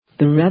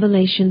The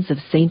Revelations of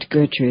Saint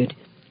Gertrude,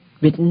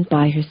 written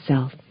by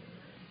herself.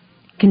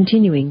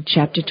 Continuing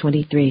chapter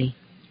 23.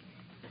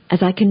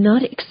 As I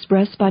cannot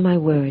express by my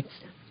words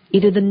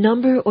either the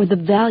number or the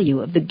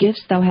value of the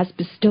gifts thou hast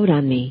bestowed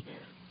on me,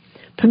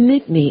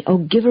 permit me, O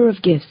giver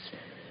of gifts,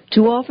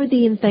 to offer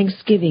thee in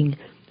thanksgiving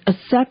a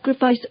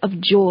sacrifice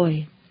of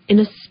joy in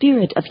a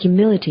spirit of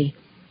humility,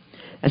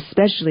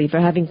 especially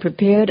for having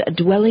prepared a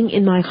dwelling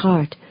in my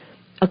heart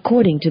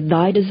according to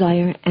thy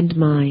desire and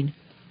mine.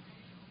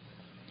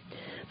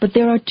 But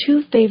there are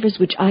two favors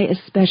which I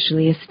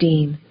especially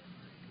esteem.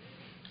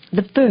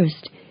 The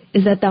first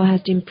is that thou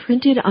hast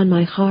imprinted on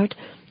my heart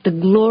the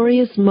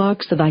glorious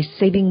marks of thy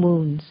saving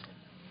wounds,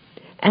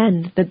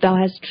 and that thou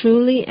hast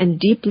truly and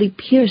deeply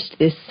pierced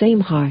this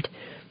same heart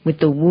with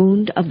the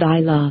wound of thy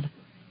love,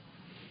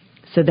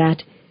 so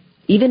that,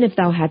 even if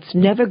thou hadst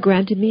never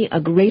granted me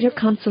a greater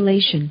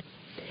consolation,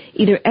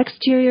 either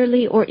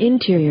exteriorly or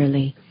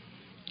interiorly,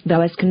 thou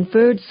hast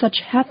conferred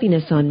such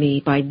happiness on me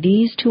by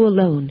these two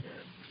alone,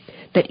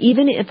 that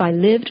even if I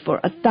lived for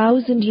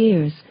 1,000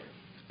 years,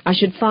 I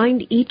should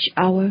find each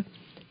hour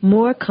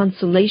more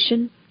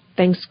consolation,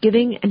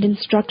 thanksgiving, and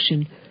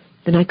instruction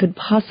than I could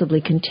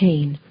possibly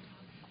contain.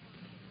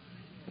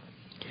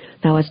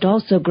 Thou hast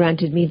also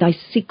granted me thy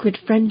secret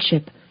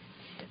friendship,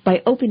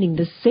 by opening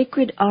the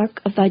sacred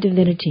ark of thy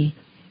divinity,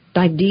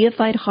 thy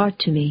deified heart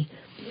to me,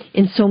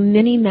 in so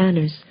many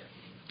manners,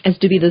 as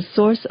to be the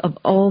source of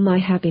all my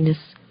happiness.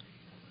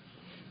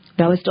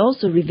 Thou hast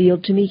also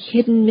revealed to me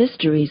hidden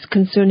mysteries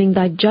concerning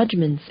thy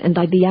judgments and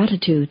thy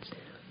beatitudes,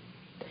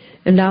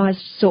 and thou hast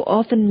so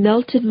often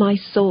melted my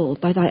soul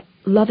by thy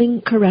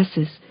loving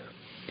caresses,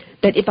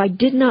 that if I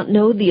did not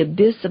know the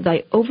abyss of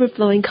thy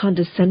overflowing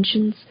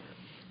condescensions,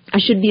 I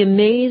should be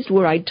amazed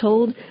were I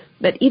told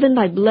that even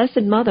thy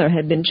blessed mother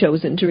had been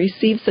chosen to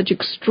receive such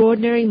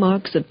extraordinary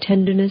marks of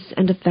tenderness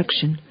and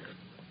affection.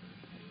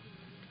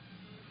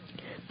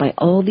 By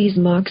all these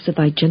marks of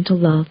thy gentle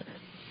love,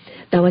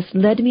 thou hast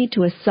led me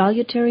to a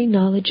salutary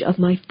knowledge of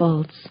my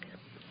faults,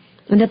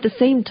 and at the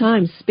same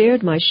time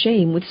spared my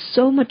shame with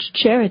so much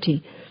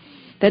charity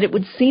that it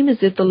would seem as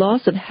if the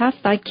loss of half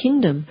thy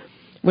kingdom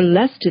were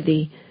less to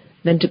thee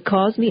than to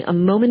cause me a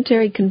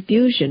momentary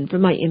confusion for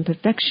my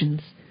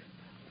imperfections.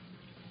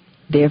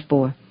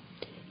 Therefore,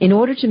 in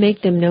order to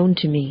make them known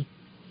to me,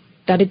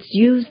 thou didst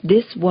use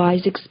this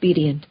wise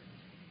expedient,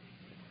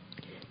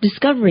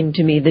 discovering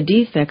to me the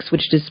defects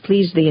which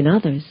displeased thee in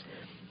others,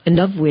 and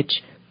of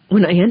which,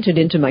 when I entered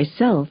into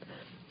myself,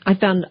 I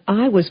found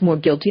I was more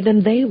guilty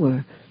than they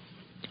were,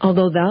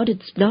 although thou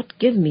didst not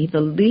give me the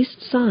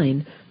least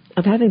sign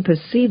of having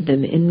perceived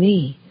them in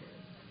me.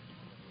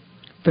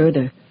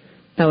 Further,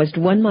 thou hast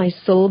won my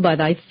soul by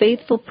thy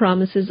faithful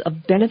promises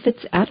of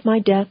benefits at my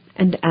death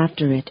and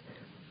after it.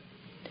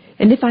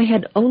 And if I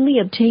had only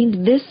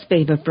obtained this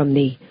favor from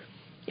thee,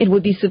 it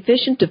would be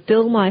sufficient to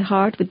fill my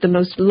heart with the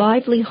most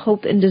lively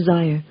hope and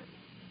desire.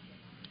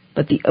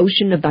 But the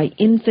ocean of thy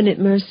infinite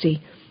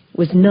mercy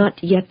was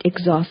not yet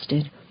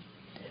exhausted,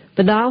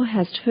 for thou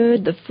hast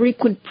heard the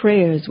frequent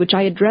prayers which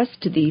I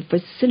addressed to thee for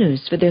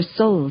sinners for their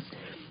souls,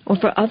 or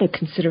for other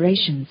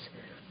considerations.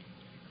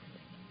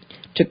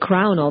 To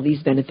crown all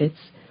these benefits,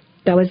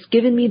 thou hast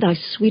given me thy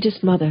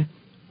sweetest mother,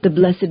 the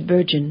Blessed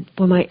Virgin,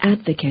 for my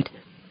advocate,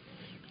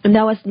 and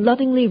thou hast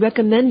lovingly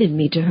recommended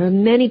me to her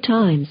many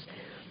times,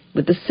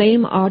 with the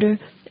same ardor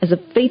as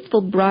a faithful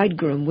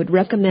bridegroom would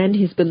recommend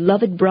his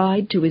beloved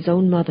bride to his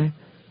own mother.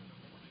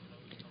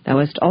 Thou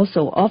hast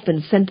also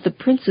often sent the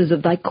princes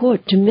of thy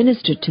court to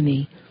minister to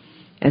me,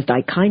 as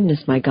thy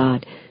kindness, my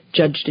God,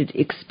 judged it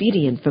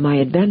expedient for my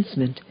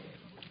advancement.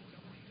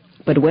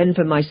 But when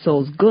for my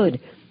soul's good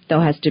thou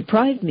hast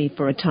deprived me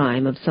for a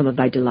time of some of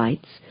thy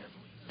delights,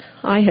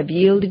 I have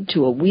yielded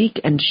to a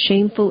weak and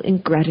shameful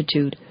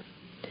ingratitude,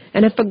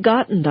 and have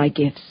forgotten thy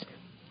gifts,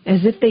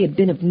 as if they had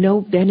been of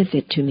no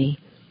benefit to me.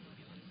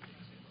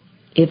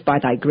 If by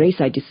thy grace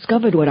I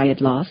discovered what I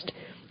had lost,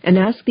 and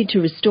asked thee to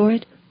restore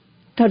it,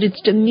 thou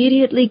didst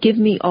immediately give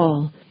me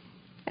all,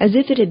 as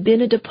if it had been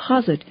a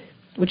deposit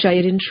which I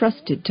had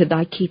entrusted to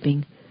thy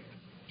keeping.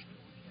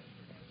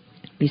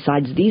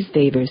 Besides these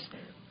favors,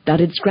 thou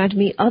didst grant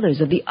me others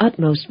of the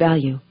utmost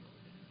value.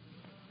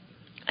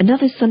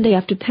 Another Sunday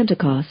after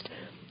Pentecost,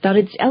 thou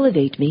didst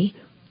elevate me,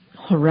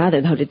 or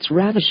rather thou didst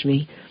ravish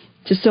me,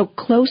 to so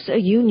close a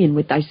union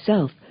with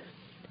thyself,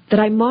 that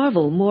I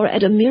marvel more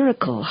at a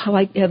miracle how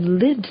I have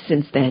lived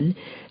since then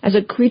as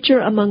a creature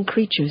among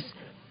creatures,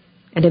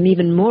 and am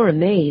even more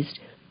amazed,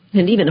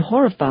 and even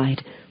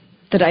horrified,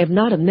 that I have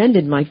not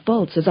amended my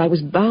faults as I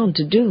was bound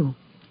to do.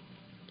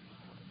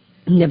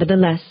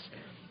 Nevertheless,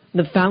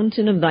 the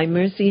fountain of thy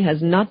mercy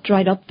has not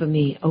dried up for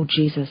me, O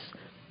Jesus,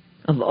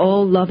 of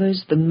all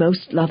lovers the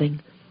most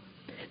loving,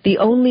 the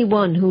only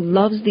one who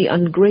loves the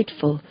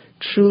ungrateful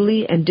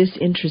truly and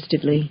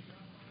disinterestedly.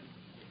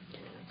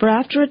 For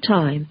after a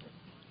time,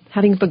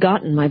 having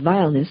forgotten my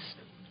vileness,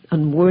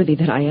 unworthy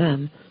that I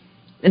am,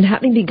 and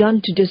having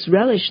begun to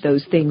disrelish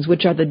those things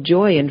which are the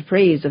joy and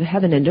praise of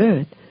heaven and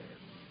earth,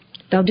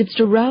 thou didst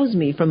arouse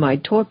me from my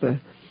torpor,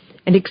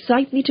 and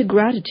excite me to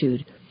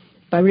gratitude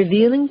by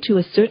revealing to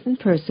a certain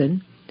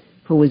person,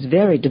 who was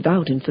very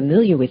devout and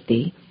familiar with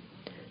thee,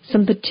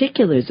 some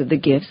particulars of the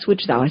gifts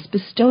which thou hast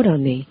bestowed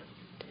on me,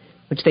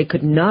 which they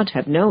could not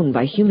have known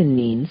by human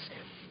means,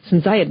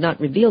 since I had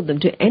not revealed them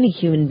to any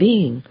human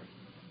being,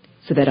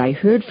 so that I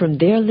heard from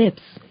their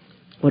lips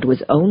what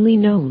was only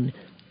known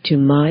to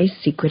my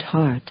secret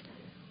heart.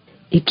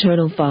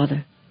 Eternal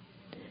Father,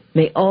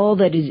 may all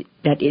that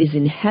is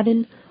in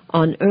heaven,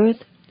 on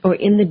earth, or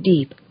in the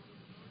deep,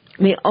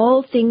 may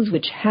all things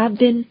which have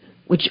been,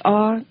 which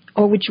are,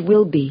 or which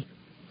will be,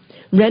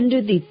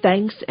 render thee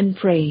thanks and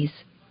praise.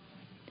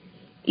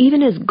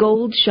 Even as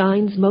gold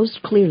shines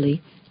most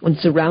clearly when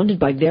surrounded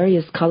by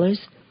various colors,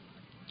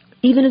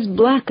 even as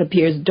black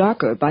appears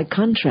darker by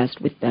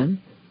contrast with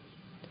them,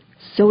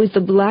 so is the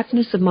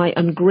blackness of my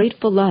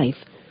ungrateful life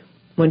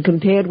when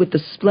compared with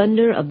the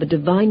splendor of the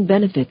divine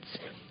benefits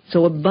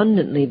so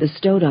abundantly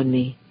bestowed on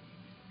me.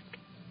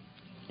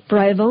 For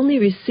I have only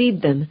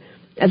received them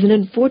as an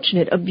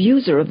unfortunate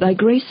abuser of thy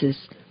graces,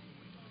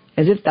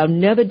 as if thou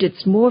never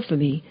didst more for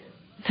me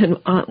than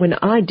when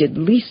I did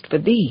least for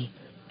thee.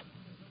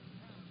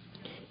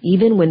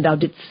 Even when thou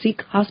didst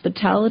seek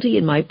hospitality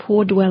in my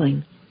poor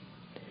dwelling,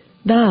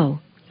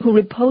 thou, who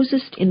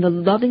reposest in the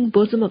loving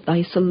bosom of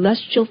thy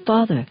celestial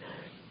Father,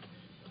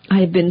 I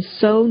have been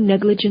so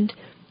negligent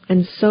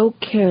and so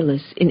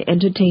careless in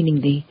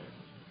entertaining thee.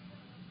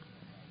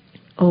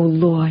 O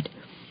Lord,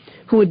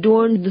 who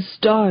adorned the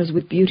stars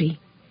with beauty,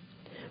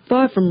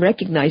 far from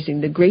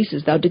recognizing the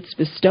graces thou didst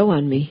bestow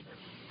on me,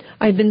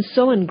 I have been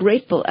so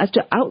ungrateful as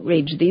to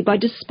outrage thee by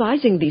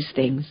despising these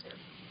things,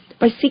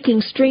 by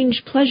seeking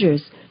strange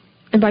pleasures,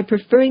 and by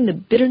preferring the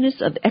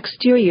bitterness of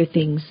exterior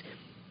things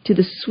to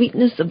the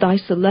sweetness of thy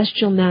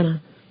celestial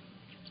manna.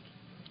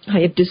 I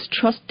have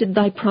distrusted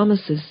thy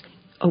promises,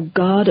 O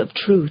God of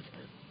truth,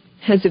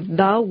 as if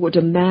thou wert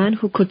a man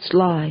who couldst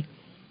lie,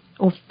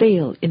 or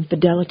fail in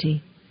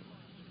fidelity.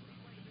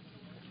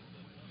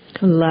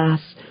 Alas,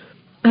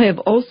 I have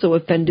also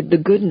offended the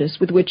goodness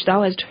with which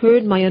thou hast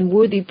heard my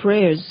unworthy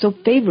prayers so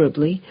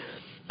favorably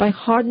by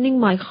hardening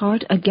my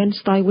heart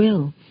against thy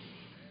will,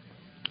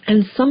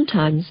 and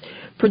sometimes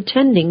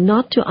pretending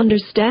not to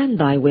understand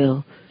thy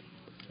will,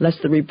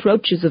 lest the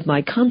reproaches of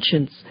my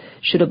conscience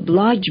should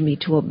oblige me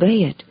to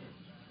obey it.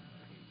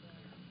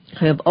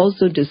 I have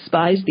also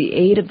despised the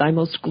aid of thy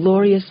most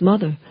glorious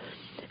Mother,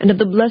 and of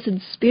the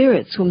blessed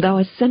spirits whom thou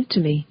hast sent to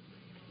me.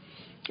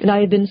 And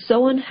I have been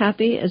so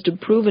unhappy as to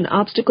prove an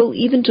obstacle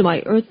even to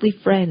my earthly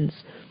friends,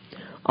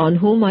 on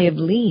whom I have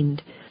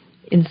leaned,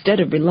 instead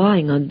of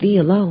relying on thee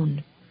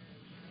alone.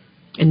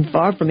 And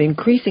far from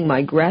increasing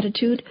my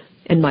gratitude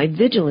and my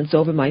vigilance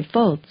over my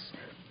faults,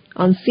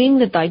 on seeing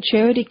that thy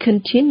charity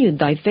continued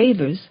thy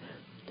favors,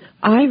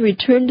 I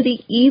returned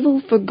thee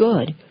evil for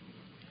good,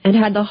 and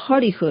had the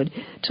hardihood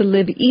to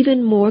live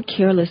even more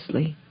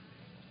carelessly.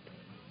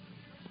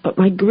 But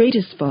my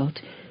greatest fault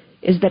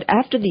is that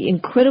after the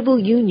incredible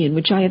union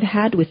which I have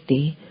had with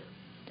thee,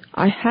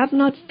 I have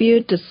not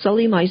feared to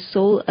sully my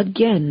soul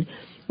again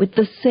with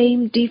the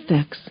same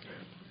defects,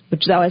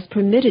 which thou hast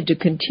permitted to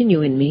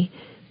continue in me,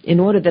 in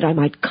order that I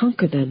might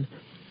conquer them,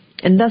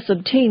 and thus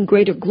obtain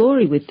greater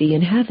glory with thee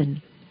in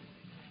heaven.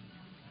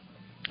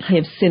 I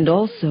have sinned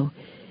also,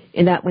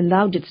 in that when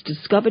thou didst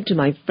discover to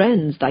my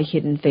friends thy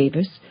hidden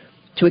favors,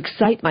 to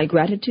excite my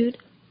gratitude,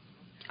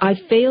 I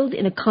failed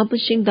in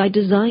accomplishing thy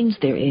designs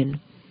therein,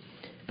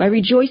 by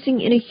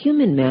rejoicing in a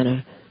human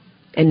manner,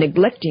 and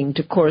neglecting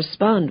to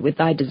correspond with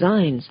thy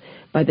designs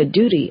by the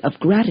duty of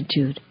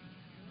gratitude.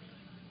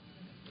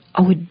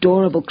 O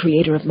adorable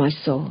Creator of my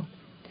soul,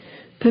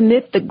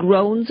 permit the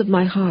groans of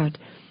my heart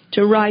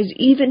to rise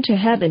even to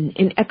heaven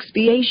in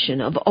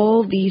expiation of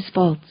all these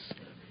faults.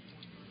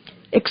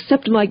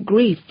 Accept my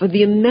grief for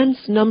the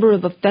immense number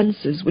of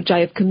offenses which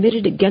I have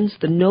committed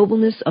against the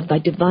nobleness of thy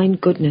divine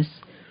goodness.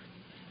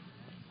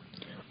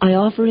 I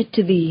offer it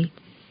to thee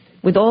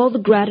with all the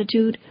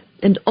gratitude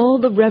and all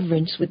the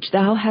reverence which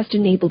thou hast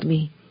enabled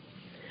me,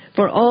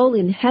 for all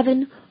in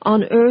heaven,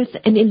 on earth,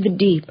 and in the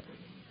deep,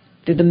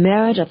 through the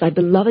merit of thy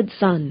beloved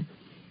Son,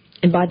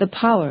 and by the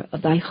power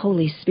of thy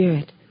Holy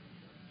Spirit.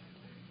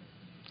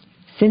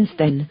 Since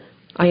then,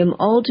 I am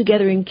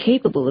altogether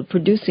incapable of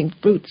producing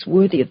fruits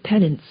worthy of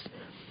penance.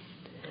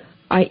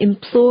 I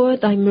implore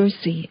thy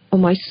mercy, O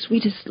my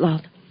sweetest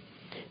love,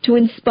 to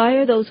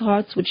inspire those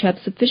hearts which have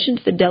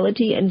sufficient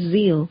fidelity and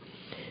zeal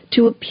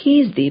to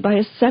appease thee by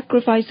a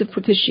sacrifice of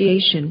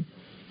propitiation,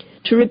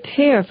 to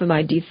repair for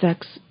my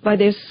defects by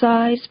their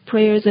sighs,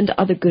 prayers, and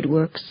other good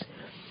works,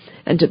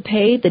 and to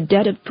pay the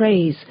debt of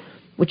praise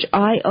which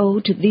I owe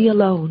to thee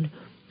alone,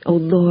 O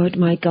Lord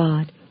my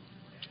God.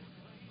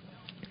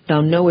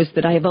 Thou knowest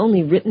that I have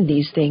only written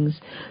these things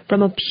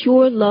from a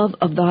pure love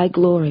of thy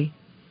glory,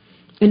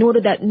 in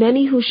order that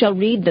many who shall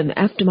read them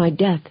after my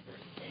death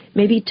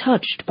may be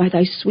touched by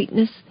thy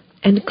sweetness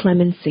and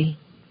clemency.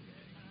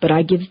 But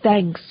I give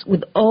thanks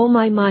with all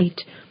my might,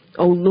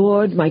 O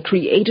Lord, my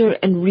Creator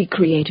and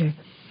Recreator,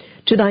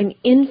 to thine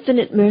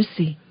infinite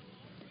mercy,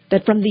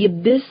 that from the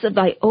abyss of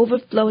thy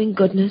overflowing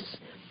goodness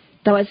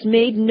thou hast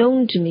made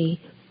known to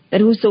me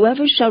that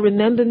whosoever shall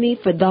remember me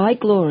for thy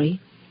glory,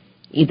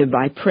 either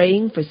by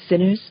praying for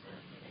sinners,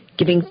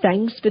 giving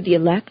thanks for the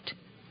elect,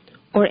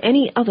 or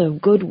any other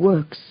good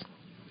works,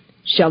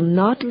 shall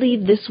not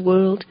leave this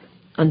world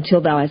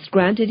until thou hast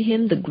granted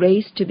him the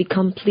grace to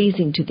become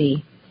pleasing to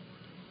thee,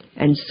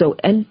 and so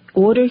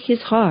order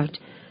his heart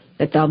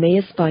that thou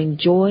mayest find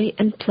joy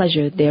and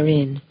pleasure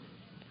therein,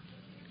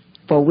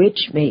 for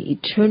which may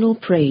eternal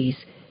praise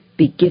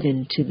be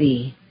given to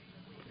thee.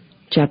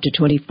 Chapter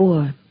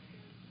 24.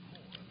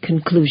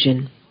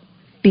 Conclusion.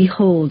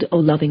 Behold, O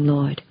loving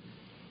Lord,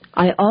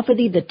 I offer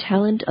thee the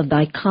talent of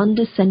thy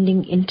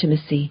condescending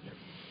intimacy,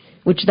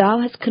 which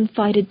thou hast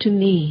confided to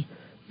me,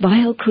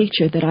 vile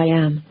creature that I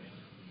am.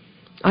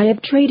 I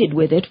have traded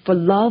with it for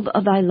love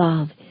of thy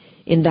love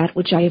in that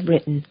which I have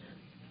written.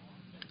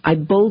 I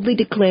boldly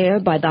declare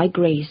by thy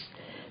grace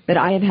that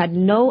I have had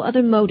no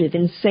other motive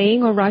in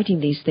saying or writing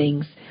these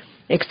things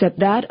except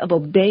that of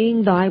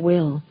obeying thy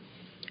will,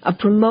 of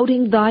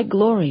promoting thy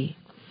glory,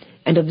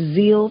 and of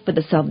zeal for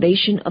the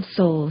salvation of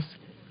souls.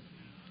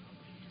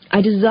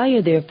 I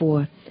desire,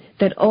 therefore,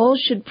 that all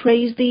should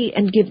praise thee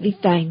and give thee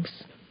thanks,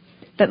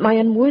 that my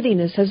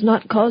unworthiness has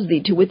not caused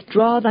thee to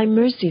withdraw thy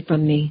mercy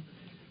from me.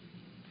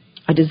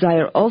 I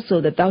desire also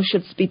that thou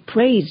shouldst be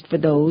praised for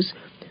those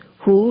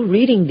who,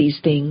 reading these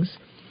things,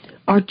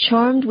 are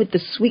charmed with the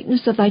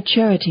sweetness of thy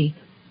charity,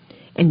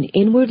 and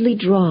inwardly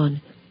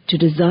drawn to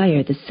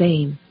desire the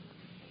same.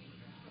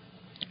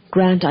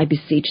 Grant, I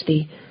beseech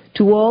thee,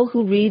 to all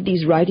who read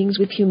these writings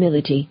with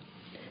humility,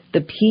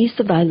 the peace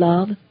of thy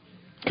love,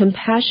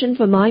 compassion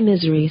for my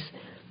miseries,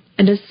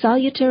 and a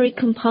salutary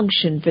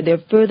compunction for their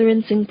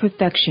furtherance in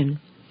perfection,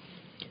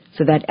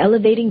 so that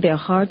elevating their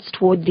hearts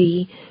toward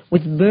thee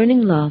with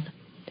burning love,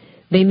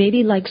 they may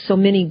be like so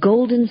many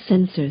golden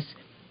censers,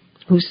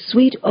 whose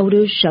sweet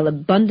odors shall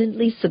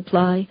abundantly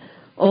supply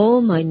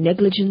all my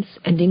negligence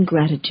and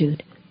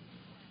ingratitude.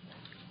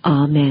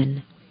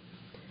 Amen.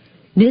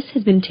 This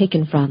has been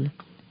taken from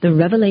The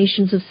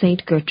Revelations of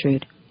St.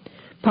 Gertrude,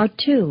 Part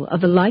 2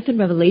 of the Life and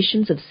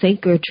Revelations of St.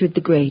 Gertrude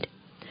the Great,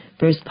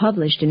 first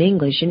published in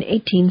English in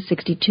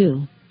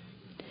 1862.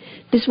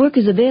 This work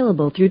is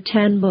available through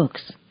 10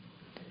 Books.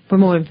 For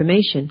more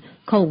information,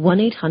 call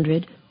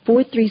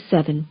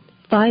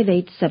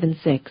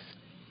 1-800-437-5876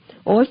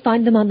 or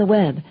find them on the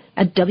web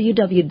at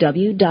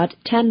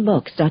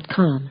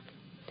www.10books.com.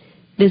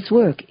 This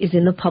work is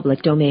in the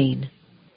public domain.